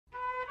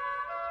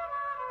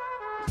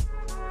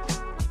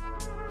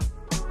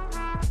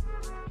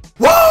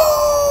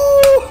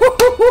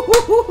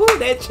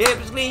That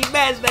Champions League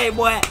match day,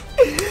 boy.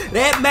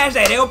 That match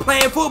day, they were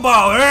playing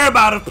football.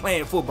 Everybody was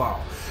playing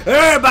football.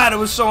 Everybody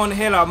was showing the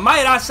hell out.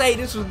 Might I say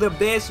this was the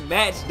best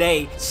match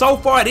day so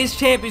far this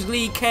Champions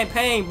League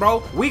campaign,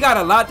 bro. We got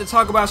a lot to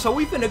talk about, so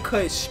we finna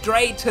cut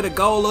straight to the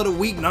goal of the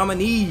week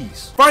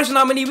nominees. First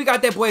nominee, we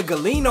got that boy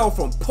Galeno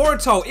from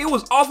Porto. It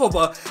was off of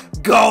a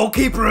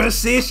goalkeeper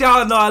assist.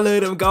 Y'all know I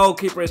love them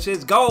goalkeeper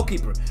assists.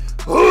 Goalkeeper.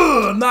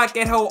 Knocked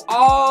that hoe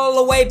all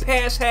the way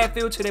past half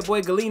field to that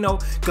boy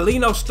Galeno.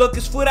 Galeno stuck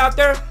his foot out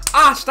there.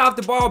 I stopped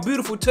the ball.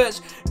 Beautiful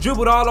touch.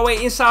 Dribbled all the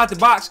way inside the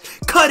box.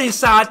 Cut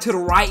inside to the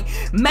right.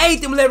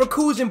 Made them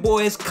Leverkusen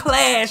boys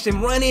clash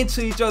and run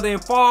into each other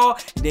and fall.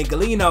 And then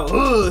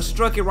Galeno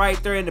struck it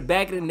right there in the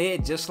back of the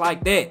net just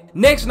like that.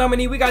 Next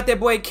nominee, we got that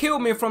boy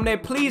Kilman from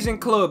that Pleasing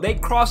Club. They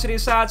crossed it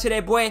inside to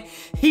that boy.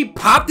 He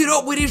popped it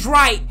up with his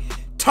right.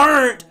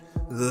 Turned.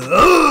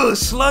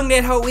 Slung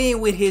that hoe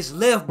in with his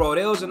left, bro.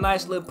 That was a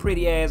nice little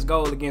pretty ass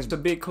goal against a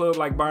big club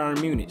like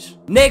Bayern Munich.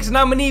 Next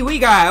nominee, we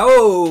got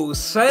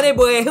Sonny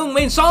boy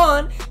Heung-min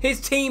Son.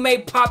 His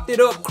teammate popped it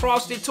up,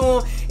 crossed it to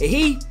him, and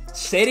he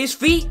set his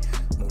feet,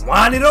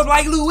 wind it up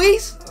like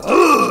Luis.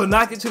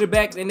 Knocked it to the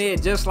back of the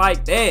net just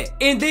like that.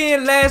 And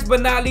then last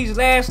but not least,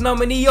 last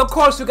nominee, of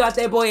course we got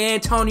that boy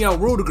Antonio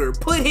Rudiger.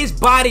 Put his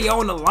body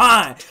on the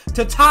line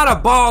to tie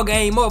the ball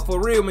game up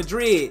for Real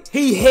Madrid.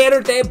 He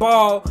headed that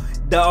ball.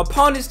 The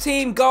opponent's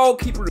team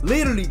goalkeeper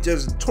literally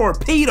just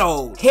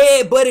torpedoed.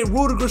 Head butted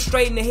Rudiger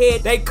straight in the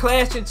head. They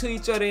clashed into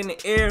each other in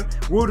the air.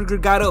 Rudiger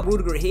got up.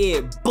 Rudiger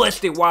head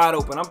busted wide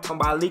open. I'm talking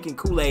about leaking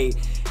Kool-Aid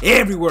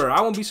everywhere.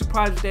 I won't be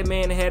surprised if that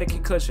man had a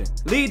concussion.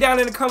 Leave down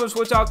in the comments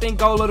what y'all think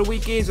goal of the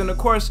week is. And of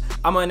course,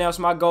 I'm going to announce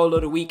my goal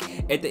of the week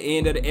at the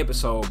end of the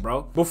episode,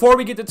 bro. Before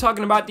we get to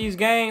talking about these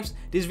games,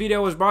 this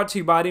video was brought to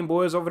you by them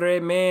boys over there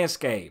at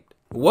Manscaped.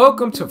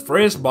 Welcome to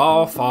Fresh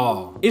Ball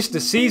Fall. It's the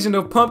season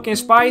of pumpkin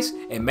spice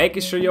and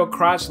making sure your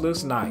crotch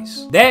looks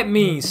nice. That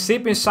means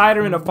sipping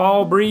cider in the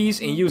fall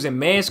breeze and using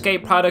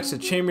Manscaped products to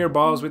trim your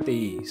balls with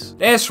ease.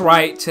 That's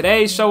right,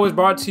 today's show is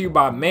brought to you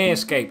by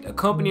Manscaped, a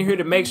company here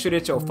to make sure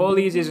that your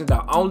foliage isn't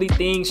the only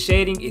thing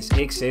shedding its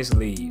excess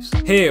leaves.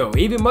 Hell,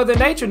 even Mother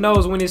Nature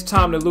knows when it's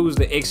time to lose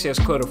the excess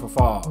clutter for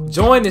fall.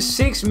 Join the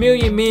 6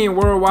 million men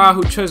worldwide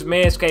who trust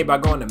Manscaped by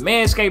going to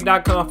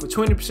manscaped.com for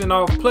 20%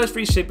 off plus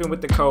free shipping with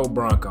the code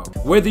BRONCO.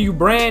 Whether you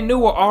brand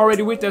new or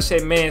already with us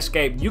at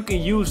Manscaped, you can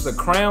use the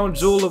crown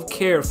jewel of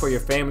care for your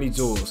family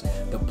jewels,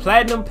 the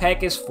Platinum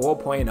Package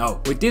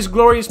 4.0. With this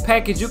glorious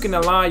package, you can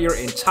align your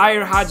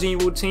entire hygiene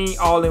routine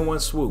all in one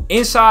swoop.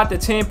 Inside the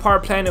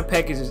 10-part Platinum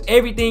Package is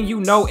everything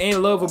you know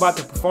and love about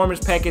the Performance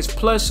Package,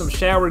 plus some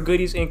shower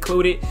goodies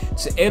included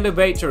to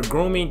elevate your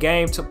grooming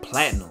game to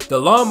platinum. The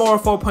Lawnmower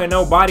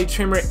 4.0 body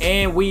trimmer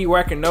and weed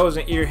whacker nose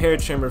and ear hair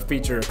trimmer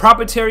feature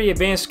proprietary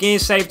advanced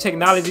skin-safe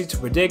technology to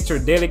protect your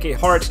delicate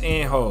hearts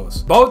and holes.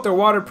 Both are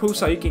waterproof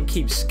so you can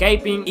keep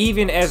scaping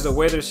even as the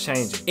weather's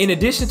changing. In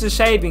addition to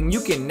shaving,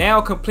 you can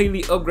now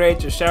completely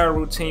upgrade your shower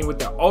routine with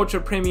the Ultra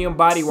Premium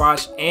Body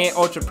Wash and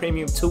Ultra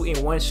Premium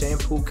 2-in-1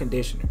 Shampoo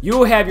Conditioner. You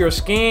will have your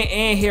skin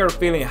and hair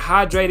feeling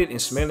hydrated and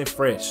smelling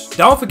fresh.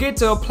 Don't forget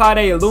to apply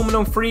the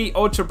aluminum-free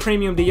Ultra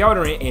Premium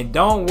deodorant, and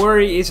don't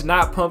worry, it's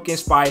not pumpkin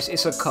spice,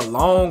 it's a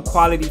cologne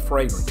quality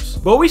fragrance.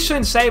 But we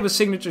shouldn't save a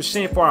signature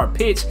scent for our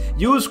pits.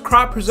 Use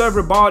Crop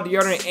Preserver Ball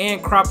Deodorant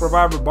and Crop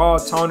Reviver Ball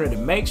Toner to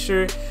make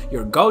sure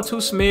your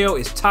go-to smell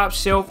is top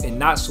shelf and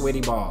not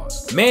sweaty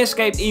balls.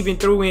 Manscaped even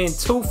threw in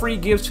 2 free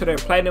gifts to their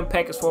Platinum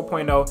Package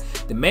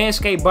 4.0, the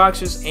Manscaped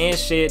Boxers and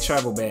Shed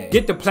Travel Bag.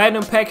 Get the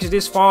Platinum Package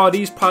this fall.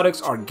 These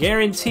products are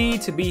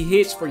guaranteed to be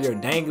hits for your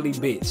dangly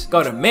bits.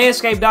 Go to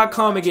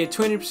manscaped.com and get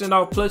 20%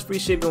 off plus free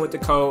shipping with the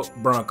code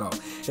BRONCO.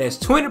 That's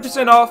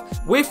 20%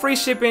 off with free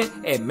shipping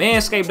at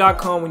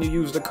manscaped.com when you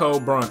use the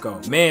code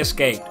BRONCO.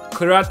 Manscaped,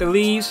 clear out the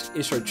leaves.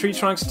 It's your tree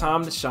trunk's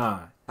time to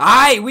shine.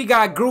 Alright, we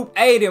got Group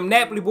A. Them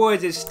Napoli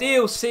boys is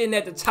still sitting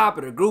at the top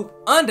of the group,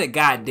 under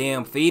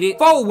goddamn feeded.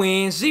 4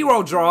 wins,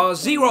 0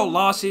 draws, 0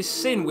 losses,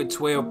 sitting with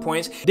 12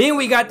 points. Then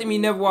we got them You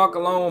Never Walk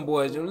Alone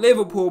boys. Them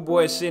Liverpool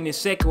boys sitting in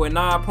second with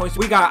 9 points.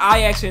 We got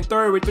Ajax in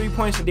third with 3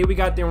 points. And then we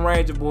got them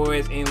Ranger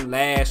boys in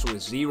last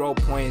with 0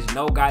 points.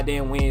 No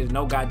goddamn wins,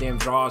 no goddamn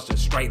draws,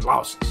 just straight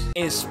losses.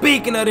 And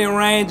speaking of them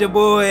Ranger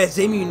boys,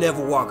 them You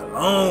Never Walk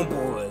Alone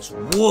boys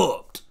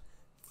whooped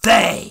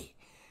they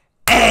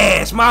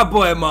ass. My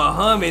boy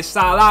Mohamed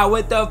Salah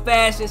with the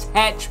fastest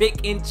hat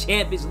trick in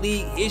Champions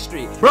League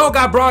history. Bro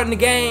got brought in the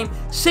game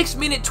 6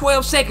 minutes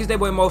 12 seconds. That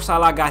boy Mo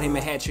Salah got him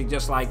a hat trick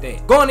just like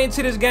that. Going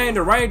into this game,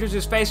 the Rangers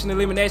is facing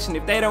elimination.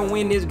 If they don't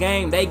win this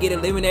game, they get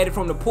eliminated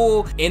from the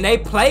pool. And they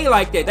play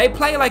like that. They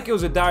play like it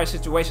was a dire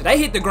situation. They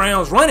hit the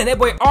grounds running. That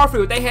boy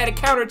Arfield, they had a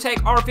counterattack.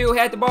 Arfield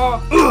had the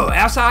ball.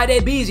 Outside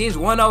that BZ, it's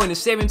 1-0 in the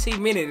 17th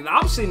minute. And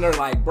I'm sitting there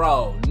like,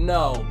 bro,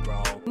 no,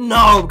 bro.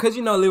 No, because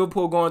you know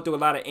Liverpool going through a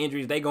lot of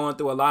injuries. They going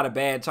through a lot of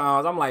bad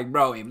times. I'm like,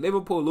 bro, if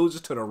Liverpool loses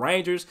to the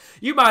Rangers,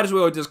 you might as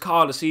well just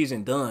call the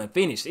season done.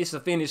 Finished. It's a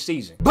finished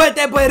season. But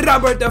that boy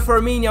Roberto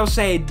Firmino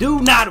said, do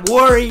not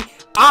worry.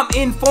 I'm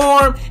in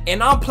form,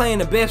 and I'm playing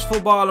the best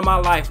football of my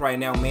life right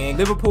now, man.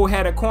 Liverpool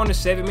had a corner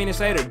 7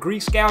 minutes later.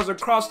 Greek Scouser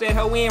crossed that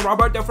hoe in.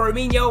 Roberto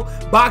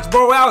Firmino box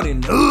bro out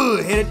and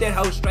headed that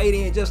hoe straight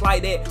in just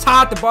like that.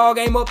 Tied the ball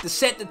game up to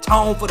set the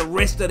tone for the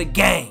rest of the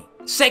game.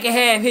 Second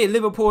half hit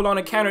Liverpool on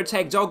a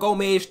counterattack. Joe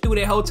Gomez threw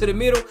that hoe to the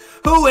middle.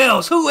 Who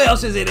else? Who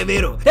else is in the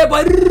middle? That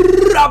boy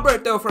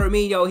Roberto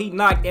Firmino, he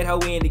knocked that hoe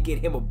in to get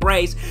him a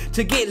brace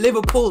to get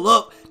Liverpool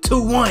up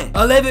 2-1.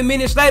 11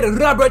 minutes later,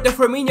 Roberto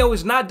Firmino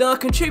is not done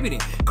contributing.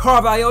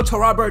 Carvalho to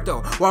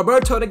Roberto.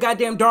 Roberto to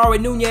goddamn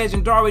Darwin Nunez,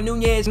 and Darwin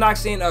Nunez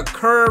knocks in a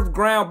curved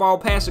ground ball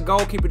past the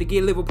goalkeeper to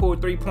get Liverpool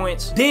 3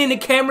 points. Then the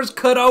cameras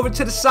cut over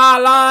to the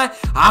sideline.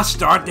 I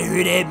start to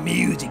hear that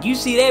music. You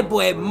see that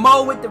boy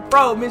Mo with the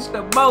pro,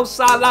 Mr. Mo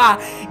Salah,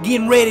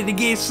 getting ready to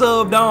get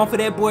subbed on for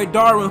that boy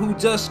Darwin who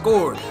just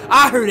scored.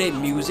 I heard that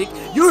music.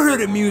 You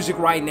heard the music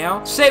right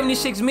now.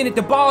 76 minutes,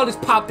 the ball is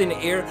popped in the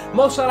air.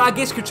 Mo Salah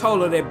gets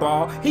control of that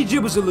ball. He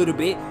dribbles a little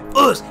bit.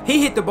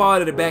 He hit the ball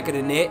to the back of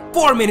the net.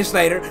 4 minutes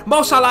later,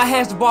 Mo Salah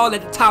has the ball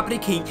at the top of the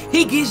key.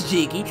 He gets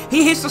jiggy.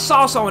 He hits the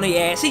sauce on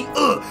their ass. He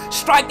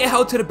strike that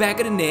hoe to the back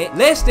of the net.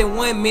 Less than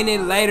 1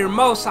 minute later,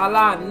 Mo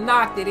Salah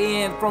knocked it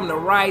in from the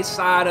right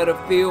side of the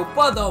field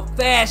for the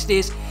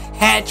fastest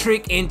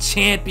hat-trick in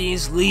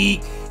Champions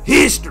League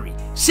history.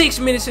 6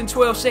 minutes and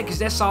 12 seconds,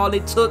 that's all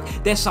it took,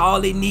 that's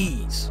all it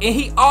needs. And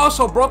he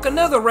also broke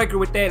another record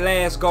with that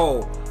last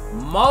goal.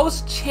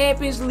 Most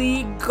Champions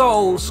League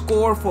goals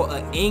scored for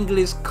an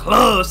English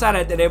club. Shout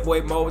out to that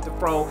boy Mo with the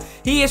pro.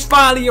 He has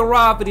finally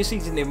arrived for this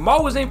season. If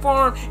Mo was in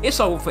form,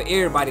 it's over for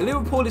everybody.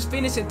 Liverpool is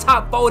finishing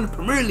top 4 in the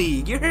Premier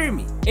League. You heard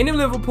me? And them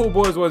Liverpool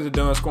boys wasn't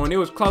done scoring. It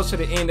was close to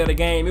the end of the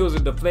game. It was a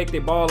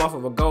deflected ball off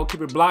of a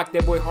goalkeeper block.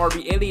 That boy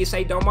Harvey Elliott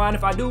say, don't mind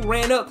if I do,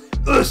 ran up,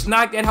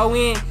 knocked that hoe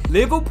in.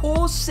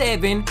 Liverpool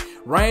 7,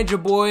 Ranger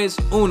boys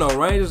uno.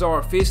 Rangers are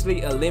officially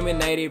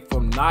eliminated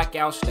from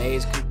knockout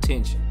stage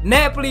contention.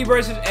 Napoli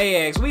versus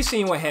Ajax. We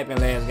seen what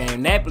happened last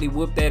game. Napoli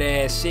whooped that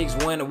ass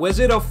 6-1. Was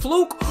it a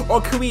fluke, or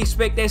could we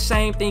expect that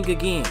same thing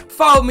again?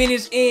 4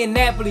 minutes in,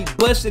 Napoli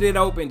busted it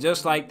open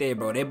just like that,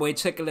 bro. That boy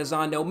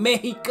Chiquilizando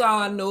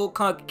Mexicano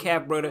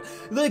CONCACAF, brother.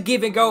 Little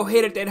give and go,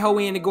 hit that hoe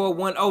in to go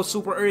 1-0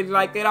 super early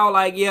like that. I was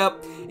like,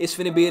 yep, it's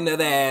finna be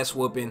another ass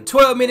whooping.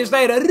 12 minutes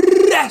later,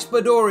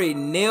 Raspadori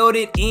nailed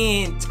it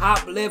in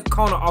top left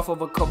corner off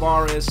of a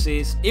Kvara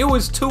assist. It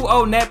was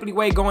 2-0 Napoli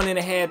way going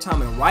into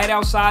halftime, and right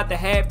outside the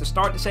half to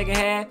start the second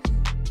half,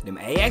 them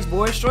Ajax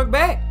boys struck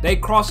back. They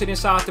crossed it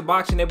inside the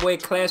box, and that boy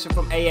Classic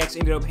from Ajax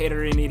ended up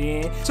headering it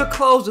in to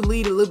close the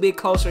lead a little bit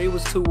closer. It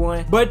was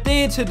 2-1. But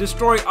then to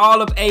destroy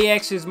all of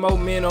Ajax's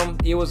momentum,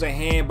 it was a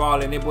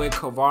handball, and that boy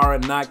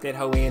Kvara knocked that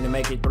hoe in to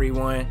make it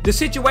 3-1. The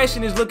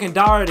situation is looking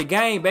dire. The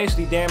game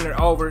basically damn near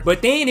over.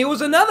 But then it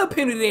was another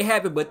penalty that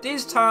happened, but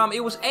this time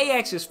it was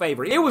Ajax's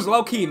favor. It was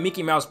low-key a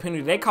Mickey Mouse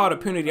penalty. They called a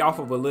penalty off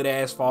of a little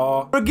ass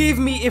fall. Forgive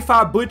me if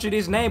I butchered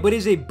his name, but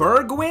is it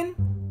Bergwijn?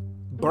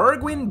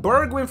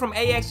 Bergwijn from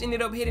Ajax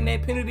ended up hitting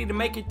that penalty to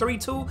make it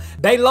 3-2.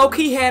 They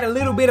low-key had a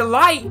little bit of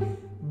light,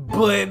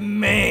 but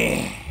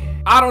man,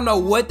 I don't know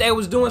what they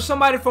was doing.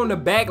 Somebody from the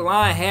back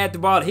line had the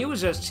ball. He was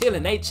just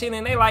chilling. They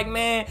chilling. They like,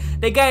 man,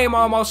 the game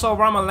almost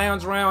over. I'm gonna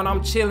lounge around.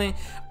 I'm chilling.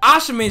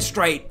 Osherman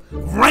straight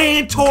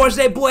ran towards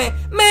that boy.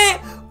 Man,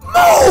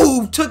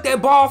 move! Took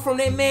that ball from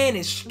that man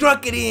and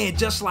struck it in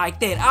just like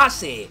that. I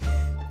said,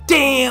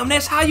 damn,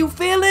 that's how you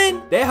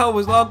feeling? That hoe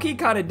was low-key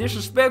kind of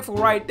disrespectful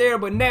right there,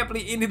 but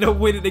Napoli ended up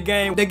winning the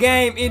game. The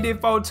game ended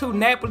 4-2.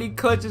 Napoli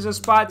clutches a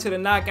spot to the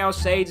knockout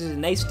stages,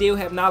 and they still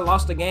have not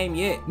lost the game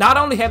yet. Not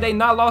only have they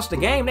not lost the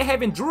game, they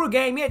haven't drew a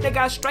game yet. They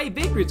got straight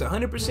victories,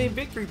 100%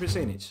 victory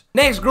percentage.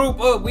 Next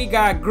group up, we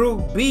got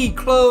Group B.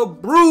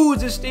 Club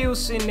Brugge is still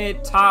sitting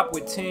at top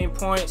with 10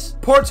 points.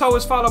 Porto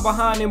is followed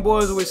behind them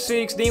boys with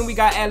 6. Then we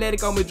got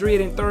Atletico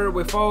Madrid in third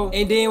with 4.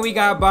 And then we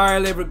got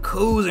Bayer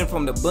Leverkusen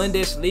from the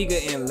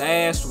Bundesliga in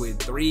last with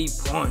 3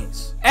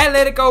 points.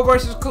 Atletico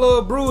versus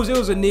Club Brugge, it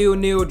was a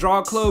 0-0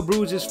 draw. Club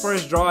Brugge's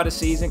first draw of the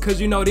season,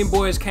 because you know them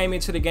boys came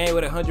into the game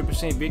with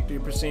 100% victory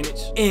percentage.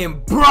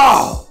 And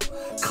bro,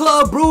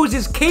 Club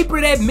Brugge's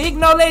keeper, that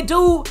Mignolet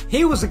dude,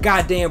 he was a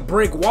goddamn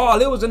brick wall.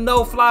 It was a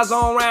no-fly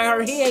zone around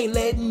her. He ain't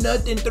letting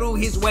nothing through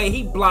his way.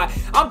 He blocked.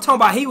 I'm talking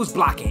about he was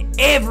blocking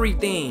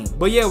everything.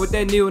 But yeah, with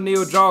that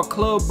 0-0 draw,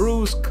 Club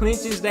Brugge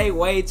clinches their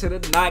way to the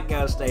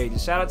knockout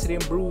stage. Shout out to them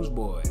Brugge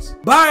boys.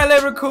 Bayer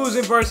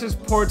Leverkusen versus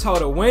Porto.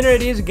 The winner of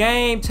this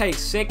game takes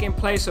second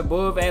place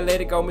above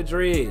Atletico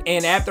Madrid.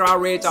 And after I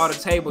read y'all the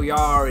table, y'all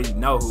already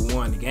know who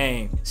won the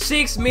game.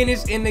 6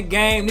 minutes in the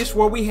game. This is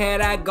where we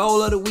had our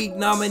goal of the week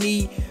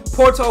nominee,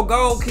 Porto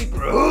goalkeeper,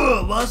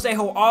 runs that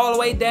hole all the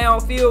way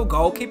downfield.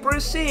 Goalkeeper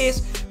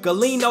assist.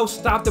 Galeno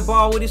stopped the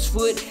ball with his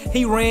foot.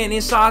 He ran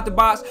inside the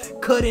box,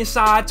 cut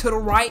inside to the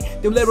right.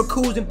 The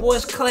Leverkusen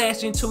boys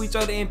clashed into each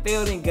other and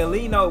failed, and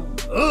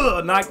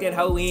Galeno knocked that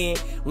hole in.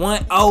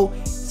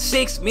 1-0,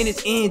 6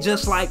 minutes in,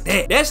 just like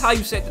that. That's how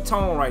you set the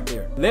tone right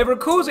there.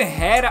 Leverkusen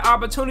had an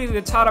opportunity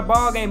to tie the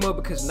ball game up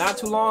because not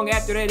too long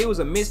after that, it was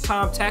a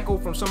mistimed tackle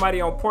from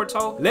somebody on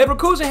Porto.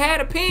 Leverkusen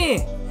had a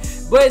pin.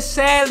 But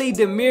sadly,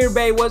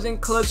 Demirbay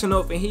wasn't clutch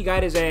enough and he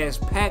got his ass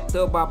packed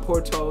up by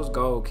Porto's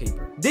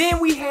goalkeeper.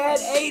 Then we had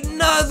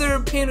another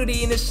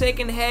penalty in the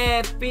second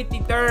half,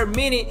 53rd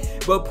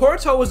minute. But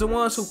Porto was the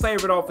ones who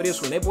favored off of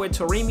this one. That boy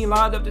Taremi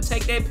lined up to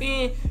take that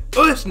pin.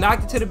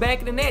 Knocked it to the back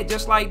of the net.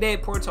 Just like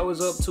that, Porto was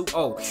up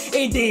 2-0.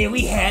 And then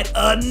we had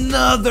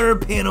another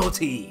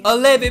penalty.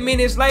 11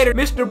 minutes later,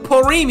 Mr.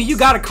 Parimi, you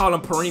gotta call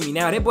him Parimi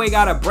now. That boy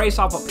got a brace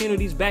off of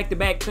penalties,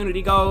 back-to-back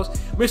penalty goals.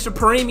 Mr.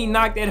 Parimi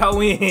knocked that hoe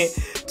in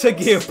to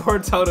give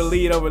Porto the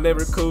lead over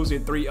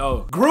Leverkusen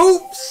 3-0.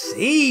 Group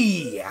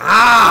C.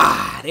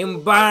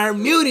 Them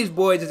Bayern Munich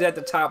boys is at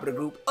the top of the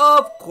group,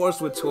 of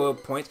course, with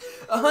 12 points,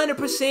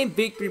 100%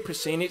 victory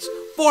percentage,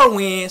 4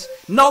 wins,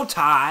 no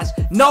ties,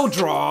 no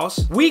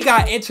draws. We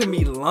got Inter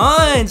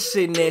Milan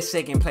sitting at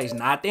second place,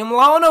 not them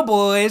Lona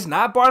boys,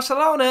 not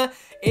Barcelona.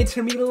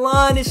 Inter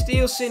Milan is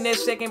still sitting at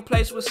second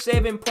place with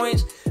 7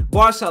 points.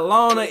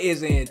 Barcelona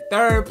is in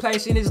third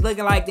place, and it's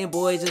looking like them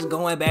boys is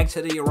going back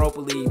to the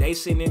Europa League. They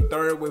sitting in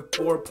third with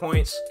 4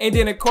 points. And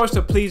then, of course,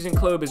 the pleasing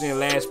club is in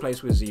last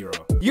place with 0.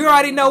 You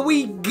already know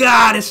we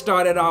gotta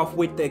start it off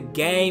with the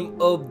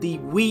game of the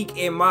week,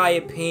 in my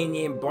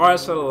opinion,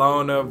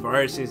 Barcelona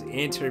versus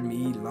Inter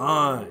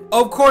Milan.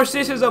 Of course,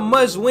 this is a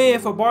must-win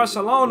for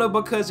Barcelona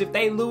because if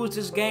they lose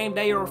this game,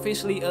 they are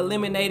officially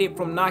eliminated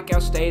from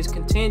knockout stage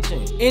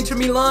contention. Inter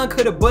Milan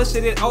could have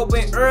busted it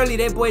open early.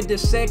 That boy De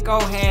Seco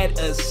had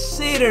a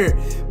sitter,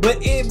 but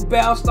it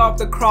bounced off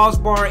the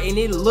crossbar and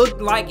it looked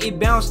like it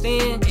bounced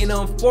in, and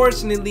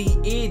unfortunately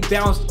it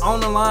bounced on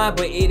the line,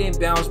 but it didn't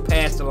bounce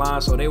past the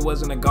line, so there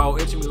wasn't a goal.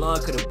 Inter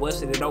Milan could have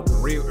busted it open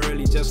real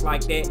early just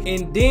like that.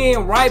 And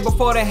then right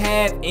before the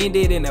half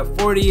ended in the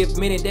 40th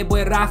minute, that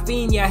boy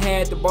Rafinha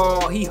had the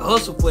ball. He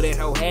hustled for that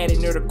hoe, had it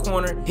near the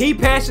corner. He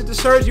passed it to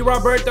Sergio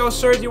Roberto.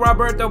 Sergio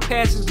Roberto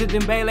passes to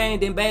Dembele,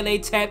 and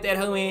Dembele tapped that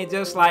hoe in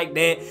just like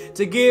that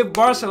to give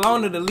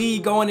Barcelona the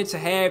lead going into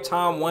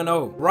halftime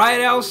 1-0.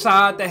 Right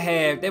outside the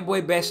half, that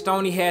boy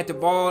Bastoni had the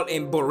ball,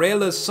 and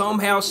Barella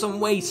somehow,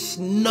 someway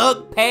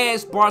snuck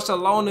past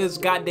Barcelona's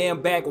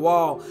goddamn back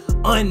wall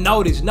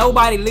unnoticed.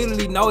 Nobody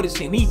literally noticed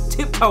him. He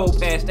tiptoed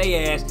past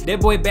their ass. That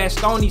boy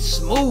Bastoni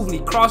smoothly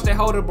crossed that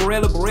hole to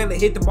Barella. Barella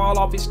hit the ball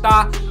off his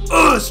thigh,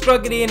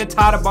 struck it in to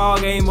tie the ball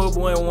game up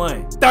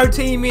 1-1.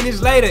 13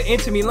 minutes later,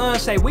 Inter Milan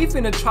say, we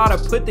finna try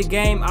to put the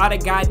game out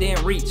of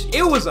goddamn reach.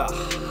 It was a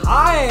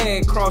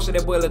high cross of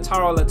that boy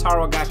Lautaro.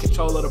 Lautaro got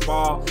control of the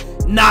ball,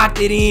 knocked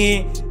it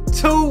in.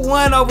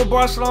 2-1 over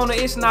Barcelona.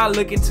 It's not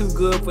looking too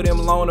good for them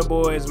Lona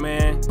boys,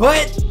 man.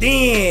 But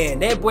then,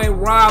 that boy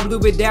Rob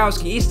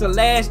Lewandowski, it's the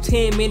last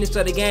 10 minutes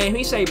of the game.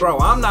 He say, bro,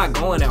 I'm not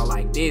going out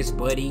like this,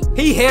 buddy.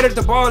 He headed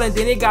the ball, and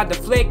then it got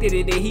deflected,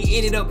 and then he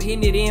ended up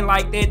hitting it in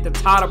like that to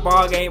tie the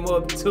ball game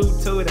up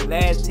 2-2 in the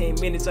last 10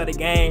 minutes of the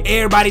game.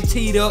 Everybody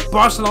teed up.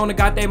 Barcelona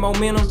got that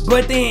momentum.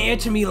 But then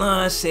Inter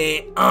Milan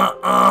said,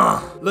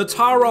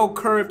 Lautaro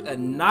curved a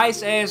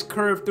nice-ass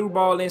curve through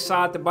ball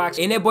inside the box,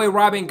 and that boy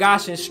Robin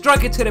Goshen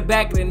struck it to the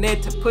back of the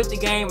net to put the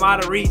game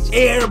out of reach.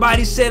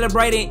 Everybody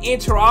celebrating.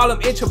 Inter, all them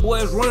Inter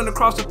boys running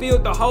across the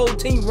field, the whole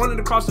team running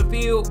across the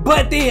field.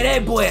 But then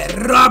that boy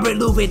Robert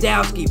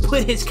Lewandowski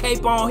put his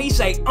cape on. He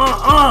say,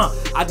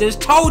 I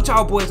just told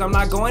y'all boys I'm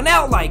not going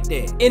out like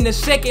that. In the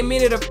second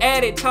minute of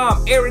added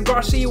time, Eric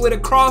Garcia with a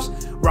cross,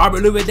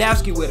 Robert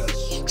Lewandowski with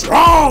a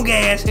strong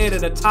ass header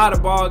to tie the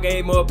ball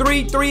game up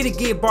 3-3 to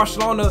give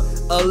Barcelona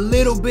a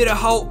little bit of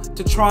hope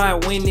to try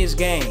and win this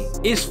game.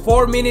 It's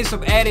 4 minutes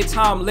of added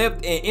time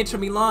left, and Inter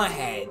Milan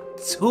had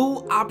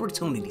 2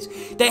 opportunities.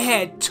 They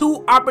had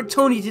 2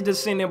 opportunities to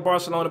send them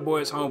Barcelona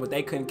boys home, but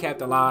they couldn't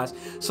capitalize.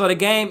 So the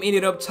game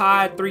ended up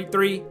tied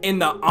 3-3.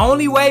 And the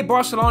only way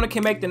Barcelona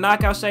can make the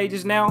knockout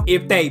stages now,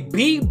 if they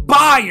beat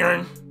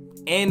Bayern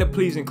and the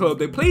pleasing club.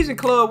 The pleasing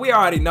club, we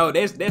already know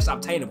that's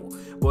obtainable.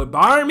 But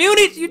Bayern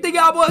Munich, you think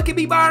y'all boys can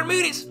beat Bayern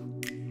Munich?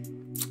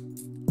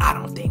 I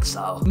don't think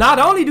so. Not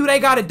only do they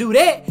gotta do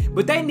that,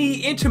 but they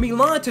need Inter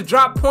Milan to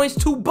drop points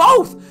to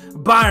both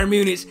Bayern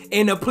Munich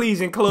and the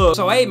pleasing club.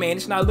 So hey man,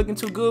 it's not looking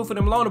too good for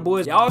them Lona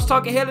boys. Y'all was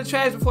talking hella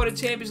trash before the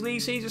Champions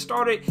League season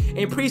started.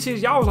 In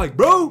preseason, y'all was like,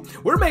 bro,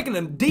 we're making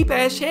a deep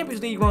ass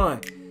Champions League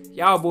run.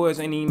 Y'all boys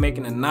ain't even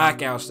making the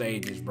knockout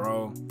stages,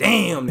 bro.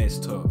 Damn, that's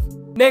tough.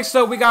 Next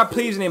up, we got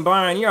Pleasing and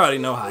Bayern. You already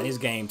know how this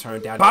game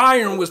turned out.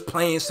 Bayern was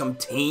playing some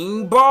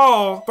team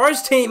ball.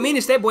 First 10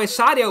 minutes, that boy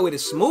Sadio with a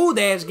smooth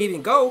ass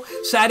getting goal.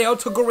 Sadio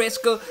to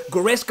Goretzka.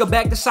 Goretzka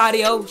back to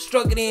Sadio.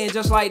 Struck it in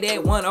just like that,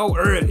 1-0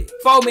 early.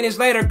 4 minutes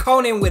later,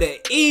 Conan with an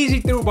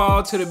easy through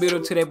ball to the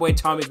middle to that boy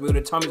Thomas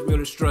Müller. Thomas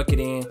Müller struck it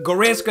in.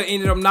 Goretzka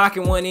ended up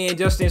knocking one in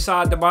just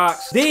inside the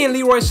box. Then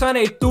Leroy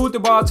Sané threw the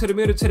ball to the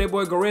middle to that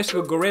boy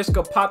Goretzka.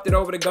 Goretzka popped it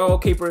over the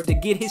goalkeeper to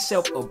get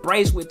himself a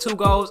brace with 2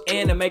 goals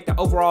and to make the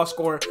overall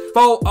score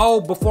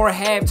 4-0 before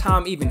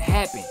halftime even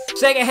happened.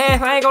 Second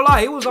half, I ain't gonna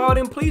lie, it was all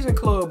them Pleasing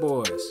club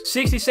boys.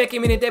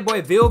 62nd minute, that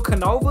boy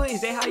Vilcanova,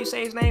 is that how you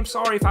say his name?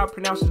 Sorry if I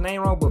pronounce his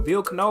name wrong, but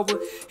Vilcanova,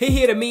 he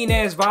hit a mean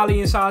ass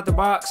volley inside the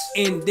box.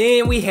 And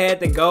then we had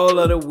the goal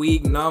of the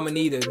week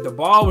nominee. The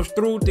ball was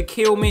through to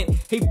Kilman.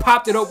 He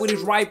popped it up with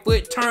his right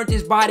foot, turned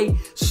his body,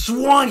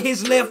 swung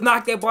his left,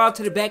 knocked that ball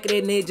to the back of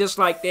that net just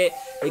like that.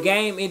 The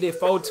game ended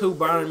 4-2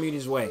 Bayern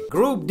Munich's way.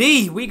 Group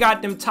D, we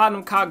got them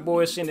Tottenham cock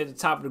boys sitting at the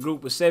top of the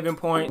group with 7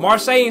 points.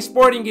 Marseille and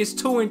Sporting is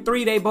 2 and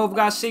 3. They both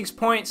got 6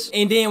 points.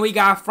 And then we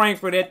got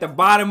Frankfurt at the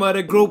bottom of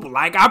the group.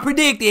 Like I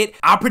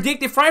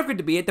predicted Frankfurt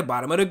to be at the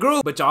bottom of the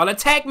group. But y'all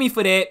attacked me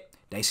for that.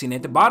 They sitting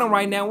at the bottom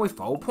right now with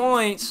 4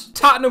 points.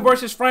 Tottenham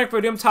versus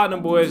Frankfurt. Them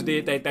Tottenham boys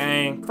did their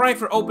thing.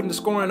 Frankfurt opened the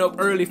scoring up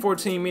early,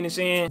 14 minutes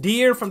in.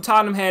 Deer from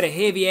Tottenham had a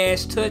heavy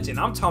ass touch, and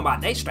I'm talking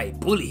about they straight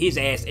bullied his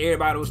ass.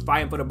 Everybody was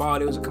fighting for the ball.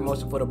 There was a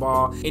commotion for the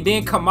ball. And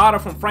then Kamada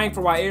from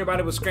Frankfurt, while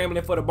everybody was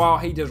scrambling for the ball,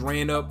 he just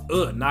ran up,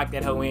 knocked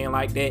that hoe in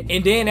like that.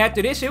 And then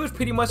after this, it was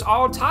pretty much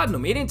all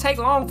Tottenham. It didn't take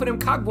long for them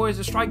cock boys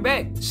to strike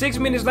back. 6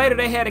 minutes later,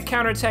 they had a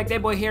counterattack.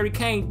 That boy Harry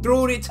Kane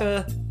threw it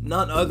to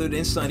none other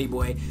than Sonny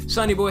Boy.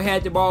 Sonny Boy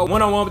had the ball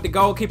one-on-one with the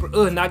goalkeeper.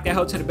 Knocked that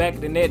hoe to the back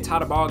of the net.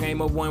 Tied the ball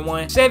game up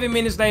 1-1. 7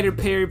 minutes later,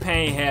 Perry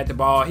Payne had the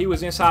ball. He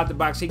was inside the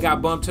box. He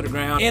got bumped to the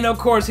ground. And of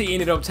course, he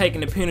ended up taking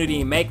the penalty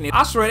and making it.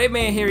 I swear, that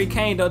man Harry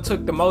Kane done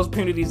took the most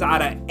penalties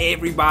out of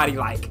everybody,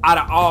 like out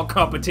of all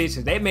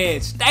competitions. That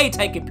man stay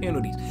taking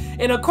penalties.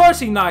 And of course,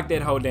 he knocked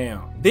that hoe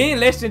down.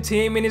 Then less than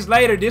 10 minutes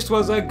later, this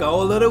was a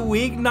goal of the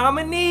week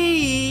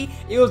nominee.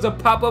 It was a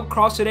pop-up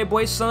cross to that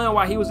boy's son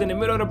while he was in the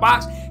middle of the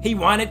box. He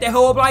wanted that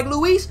hoe up like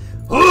Luis.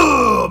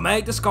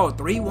 Made the score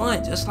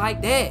 3-1 just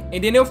like that.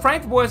 And then them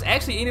Frankfurt boys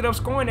actually ended up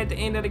scoring at the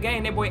end of the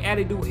game. That boy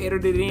Adidou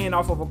headed it in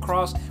off of a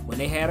cross when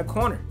they had a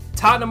corner.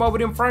 Tottenham over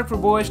them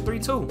Frankfurt boys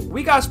 3-2.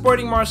 We got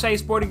Sporting Marseille.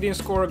 Sporting didn't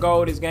score a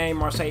goal this game.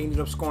 Marseille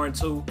ended up scoring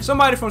 2.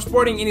 Somebody from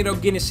Sporting ended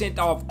up getting sent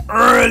off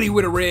early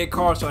with a red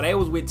card, so they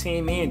was with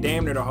 10 men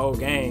damn near the whole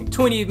game.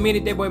 20th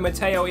minute, that boy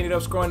Mateo ended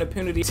up scoring a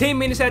penalty. 10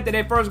 minutes after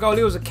that first goal,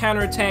 it was a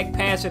counterattack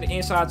pass to the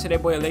inside to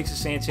that boy Alexis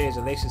Sanchez.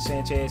 Alexis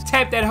Sanchez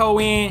tapped that hoe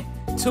in.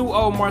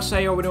 2-0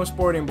 Marseille over them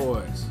Sporting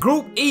boys.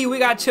 Group E, we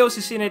got Chelsea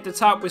sitting at the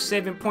top with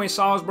 7 points.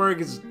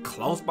 Salzburg is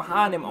close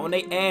behind them on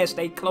their ass.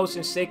 They close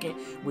in second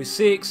with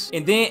 6.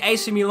 And then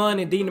AC Milan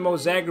and Dinamo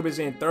Zagreb is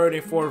in 3rd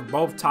and 4th,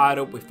 both tied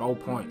up with 4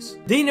 points.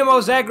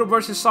 Dinamo Zagreb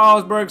versus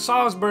Salzburg.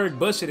 Salzburg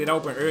busted it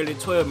open early,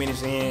 12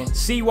 minutes in.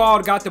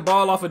 Seawald got the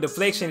ball off a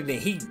deflection, and then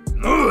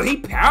he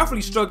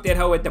powerfully struck that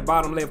hoe at the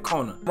bottom left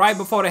corner. Right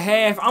before the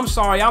half, I'm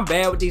sorry, I'm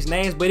bad with these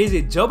names, but is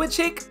it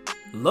Jubicic?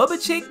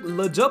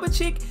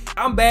 Ljubic?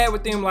 I'm bad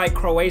with them like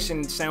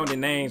Croatian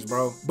sounding names,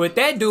 bro. But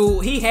that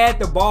dude, he had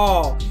the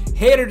ball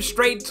headed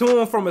straight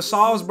to him from a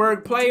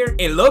Salzburg player,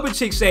 and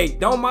Ljubic said,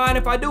 "Don't mind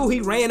if I do." He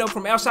ran up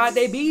from outside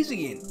that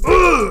beezy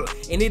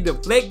and it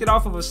deflected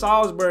off of a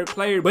Salzburg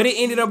player, but it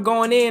ended up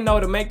going in though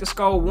to make the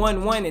score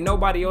 1-1, and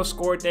nobody else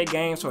scored that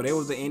game, so that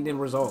was the ending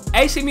result.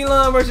 AC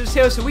Milan versus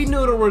Chelsea. We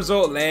knew the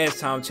result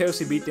last time.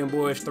 Chelsea beat them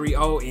boys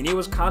 3-0, and it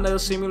was kind of a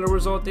similar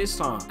result this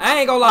time. I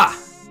ain't gonna lie,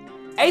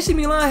 AC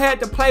Milan had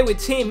to play with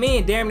 10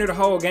 men damn near the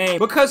whole game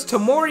because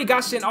Tomori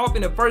got sent off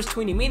in the first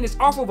 20 minutes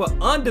off of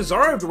an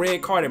undeserved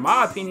red card, in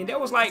my opinion. That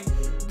was like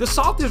the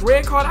softest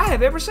red card I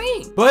have ever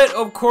seen. But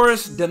of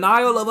course,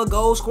 denial of a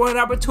goal scoring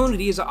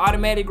opportunity is an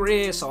automatic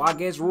red, so I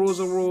guess rules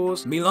are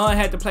rules. Milan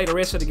had to play the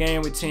rest of the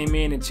game with 10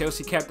 men, and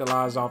Chelsea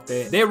capitalized off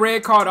that. Their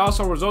red card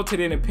also resulted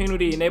in a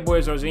penalty, and that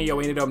boy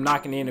Jorginho ended up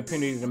knocking in the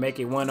penalty to make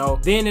it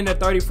 1-0. Then in the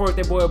 34th,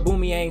 that boy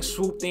Aubameyang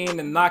swooped in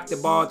and knocked the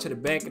ball to the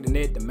back of the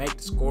net to make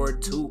the score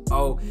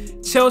 2-0.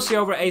 Chelsea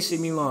over AC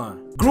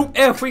Milan. Group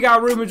F, we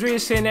got Real Madrid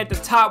sitting at the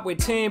top with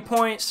 10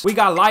 points. We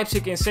got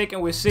Leipzig in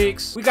second with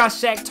 6. We got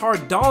Shakhtar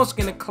Donetsk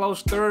in a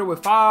close third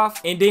with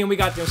 5. And then we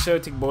got them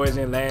Celtic boys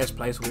in last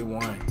place with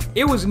 1.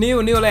 It was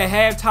 0-0 at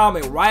halftime,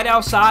 and right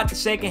outside the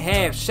second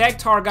half,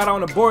 Shakhtar got on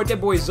the board. That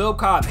boy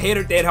Zubkov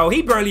headed that hoe.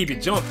 He barely even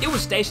jumped. It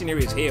was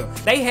stationary as hell.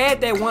 They had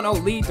that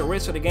 1-0 lead the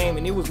rest of the game,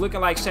 and it was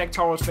looking like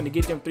Shakhtar was finna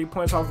get them 3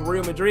 points off of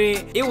Real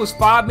Madrid. It was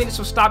 5 minutes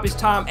of stoppage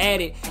time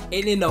added,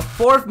 and in the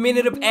 4th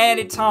minute of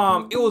added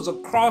time, it was a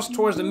cross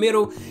towards the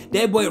middle.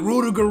 That boy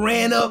Rudiger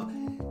ran up,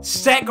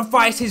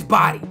 sacrificed his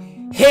body.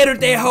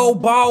 Headered that whole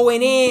ball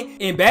went in.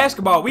 In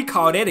basketball, we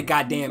call that a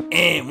goddamn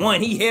and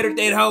one. He headered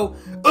that hoe.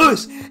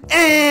 Us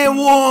and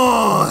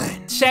one.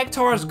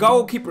 Shakhtar's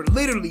goalkeeper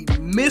literally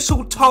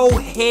mistletoe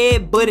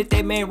head butted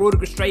that man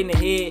Rudiger straight in the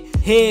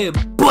head.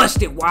 Head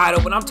busted wide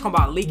open. I'm talking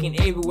about leaking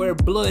everywhere,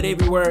 blood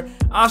everywhere.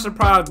 I'm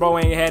surprised bro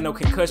ain't had no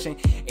concussion.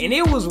 And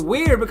it was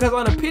weird because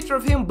on a picture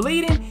of him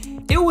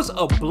bleeding, it was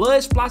a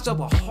blood splotch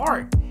of a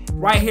heart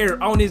right here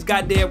on his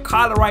goddamn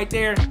collar right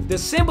there. The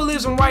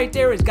symbolism right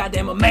there is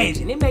goddamn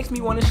amazing. It makes me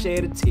want to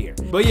shed a tear.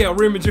 But yeah,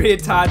 Real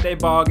Madrid tied that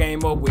ball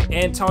game up with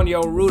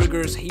Antonio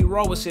Rudiger's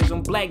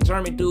heroicism. Black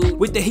German dude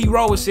with the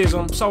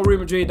heroicism. So Real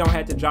Madrid don't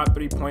have to drop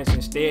 3 points.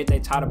 Instead, they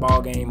tie the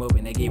ball game up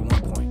and they get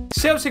 1 point.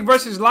 Celtic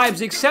versus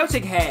Leipzig.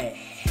 Celtic had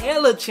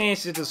hella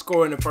chances to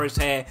score in the first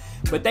half,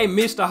 but they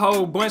missed a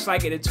whole bunch.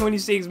 Like at the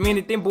 26th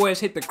minute, them boys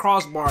hit the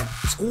crossbar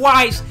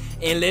twice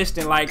in less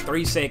than like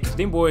 3 seconds.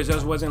 Them boys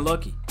just wasn't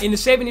lucky. In the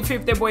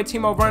 75th, that boy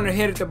Timo Werner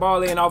headed the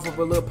ball in off of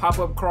a little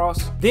pop-up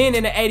cross. Then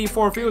in the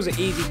 84th, it was an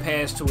easy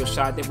pass to a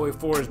shot. That boy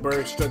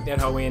Forsberg struck that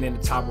hoe in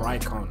the top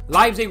right corner.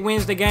 Leipzig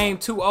wins the game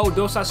 2-0.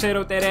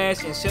 2-0 that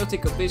ass, and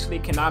Celtic officially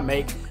cannot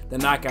make the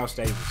knockout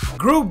stages.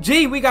 Group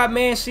G, we got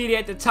Man City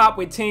at the top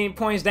with 10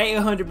 points. They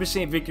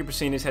 100% victory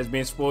percentage has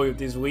been spoiled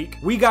this week.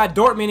 We got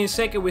Dortmund in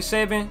second with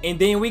 7, and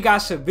then we got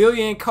Sevilla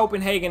and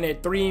Copenhagen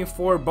at 3 and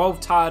 4, both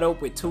tied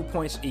up with 2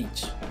 points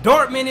each.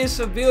 Dortmund and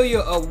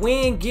Sevilla, a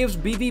win gives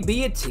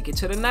BVB a ticket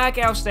to the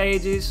knockout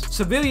stages.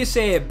 Sevilla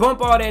said,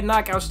 bump all that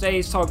knockout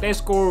stage talk. They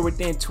scored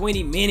within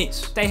 20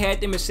 minutes. They had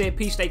them a set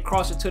piece. They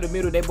crossed it to the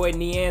middle. That boy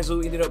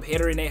Nianzou ended up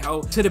headering that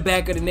hoe to the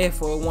back of the net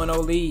for a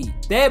 1-0 lead.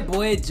 That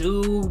boy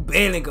Jude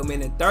Bellingham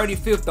in the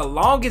 35th, the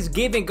longest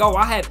give and go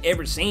I have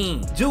ever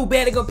seen. Jude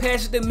Bellingham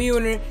passed it to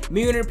Milner.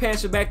 Milner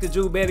passed it back to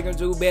Jude Bellingham.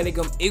 Jude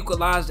Bellingham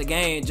equalized the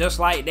game just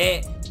like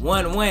that.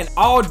 1-1.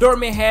 All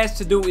Dortmund has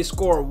to do is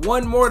score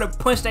one more to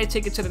punch their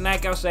ticket to the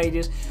knockout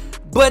stages,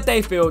 but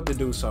they failed to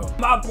do so.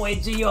 My boy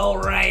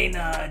Gio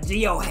Reyna.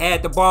 Gio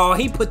had the ball.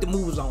 He put the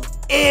moves on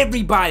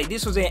everybody.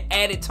 This was an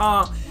added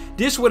time.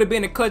 This would have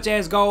been a clutch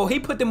ass goal. He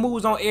put the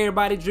moves on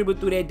everybody, dribbled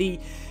through that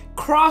D,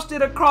 crossed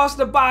it across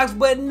the box,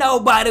 but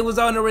nobody was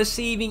on the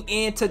receiving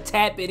end to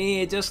tap it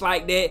in just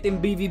like that.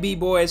 Them BVB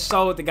boys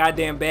sold the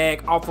goddamn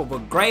bag off of a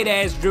great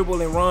ass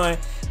dribble and run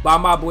by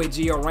my boy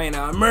Gio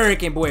Reyna,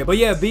 American boy. But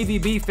yeah,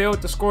 BVB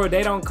failed to score.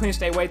 They don't clinch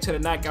their way to the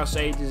knockout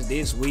stages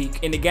this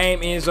week, and the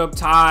game ends up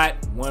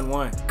tied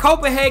 1-1.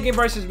 Copenhagen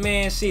versus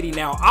Man City.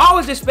 Now, I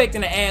was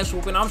expecting an ass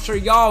whooping. I'm sure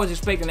y'all was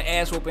expecting an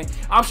ass whooping.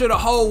 I'm sure the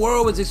whole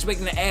world was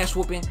expecting an ass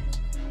whooping.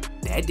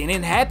 That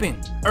didn't happen.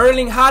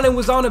 Erling Haaland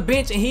was on the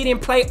bench and he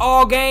didn't play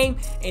all game,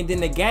 and then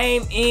the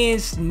game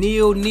ends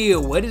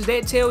 0-0. What does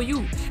that tell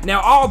you?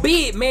 Now,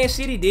 albeit Man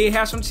City did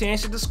have some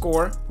chances to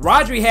score,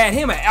 Rodri had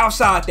him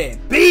outside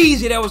that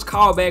beezy that was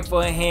called back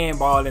for a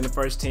handball in the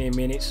first 10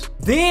 minutes.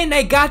 Then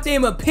they got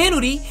them a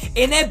penalty,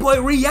 and that boy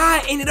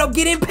Riyad ended up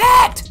getting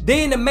packed.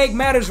 Then to make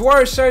matters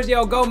worse,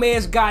 Sergio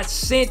Gomez got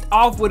sent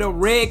off with a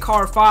red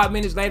card 5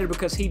 minutes later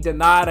because he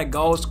denied a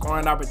goal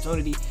scoring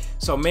opportunity.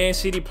 So Man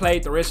City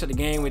played the rest of the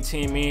game with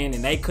 10 men,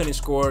 and they couldn't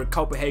score.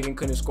 Copenhagen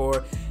couldn't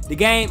score. The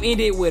game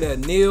ended with a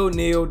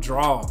 0-0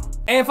 draw.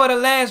 And for the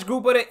last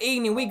group of the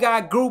evening, we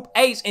got Group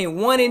H, and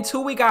 1 and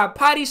 2. We got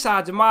Paris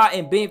Saint-Germain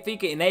and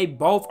Benfica, and they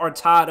both are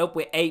tied up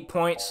with 8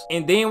 points.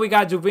 And then we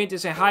got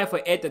Juventus and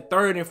Haifa at the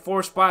 3rd and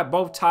 4th spot,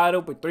 both tied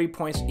up with 3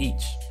 points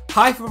each.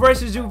 Haifa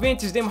versus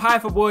Juventus. Them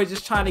Haifa boys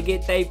just trying to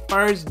get their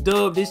first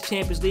dub this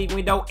Champions League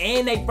window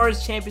and their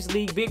first Champions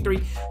League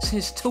victory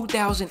since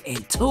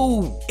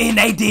 2002. And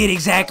they did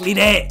exactly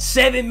that.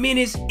 7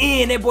 minutes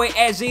in, that boy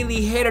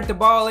Azili headed the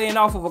ball in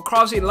off of a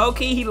cross. He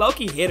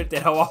low-key headed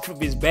that hoe off of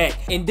his back.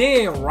 And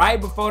then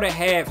right before the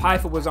half,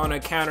 Haifa was on a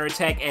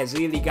counterattack.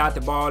 Azili got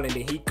the ball, and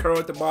then he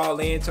curled the ball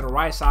in to the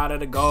right side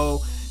of the goal.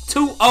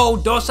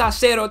 2-0,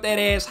 2-0 that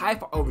ass.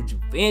 Haifa over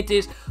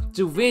Juventus.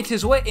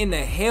 Juventus, what in the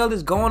hell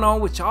is going on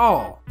with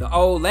y'all? The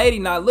old lady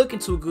not looking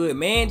too good,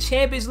 man.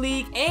 Champions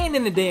League and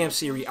in the damn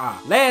Serie A.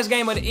 Last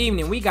game of the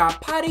evening, we got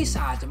Paris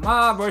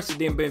Saint-Germain versus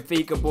them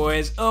Benfica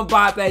boys.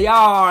 Mbappe,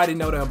 y'all already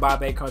know the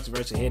Mbappe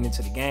controversy heading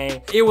into the game.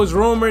 It was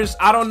rumors.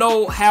 I don't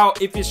know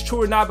if it's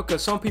true or not,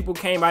 because some people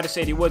came out and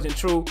said it wasn't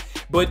true.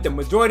 But the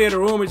majority of the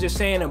rumors is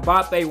saying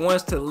Mbappe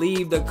wants to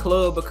leave the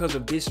club because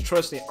of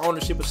distrust and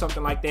ownership or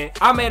something like that.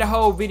 I made a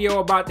whole video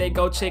about that.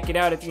 Go check it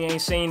out if you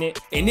ain't seen it.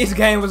 And this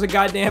game was a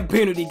goddamn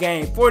penalty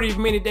game. 40th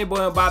minute, that boy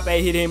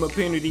Mbappe hit him a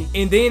penalty.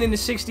 And then in the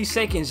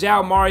 62nd,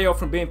 João Mario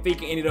from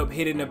Benfica ended up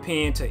hitting a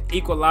pin to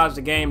equalize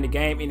the game. The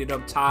game ended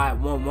up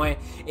tied 1-1.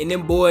 And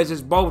them boys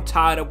is both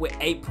tied up with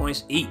 8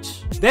 points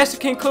each. That's the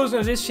conclusion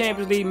of this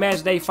Champions League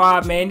match day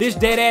 5, man. This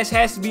deadass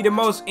has to be the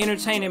most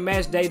entertaining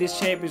match day this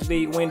Champions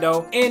League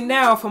window. And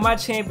now for my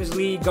Champions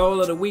League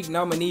goal of the week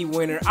nominee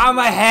winner,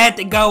 I'ma have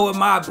to go with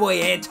my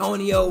boy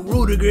Antonio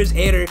Rudiger's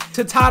header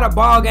to tie tie the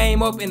ball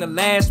game up in the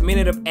last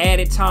minute of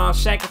added time,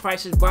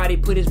 sacrificed his body,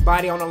 put his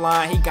body on the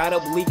line. He got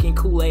up leaking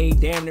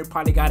Kool-Aid, damn near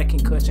probably got a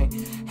concussion.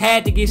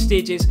 Had to get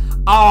stitches,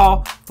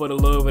 all for the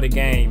love of the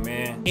game,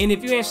 man. And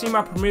if you ain't seen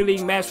my Premier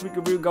League match week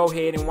review, go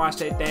ahead and watch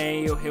that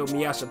thing. It'll help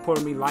me out,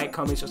 support me, like,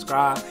 comment,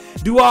 subscribe.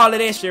 Do all of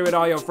that, share it with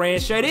all your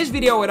friends. Share this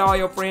video with all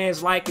your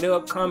friends, like it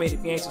up, comment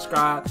if you ain't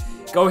subscribed.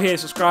 Go ahead and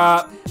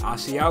subscribe. I'll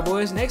see y'all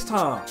boys next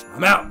time.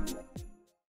 I'm out.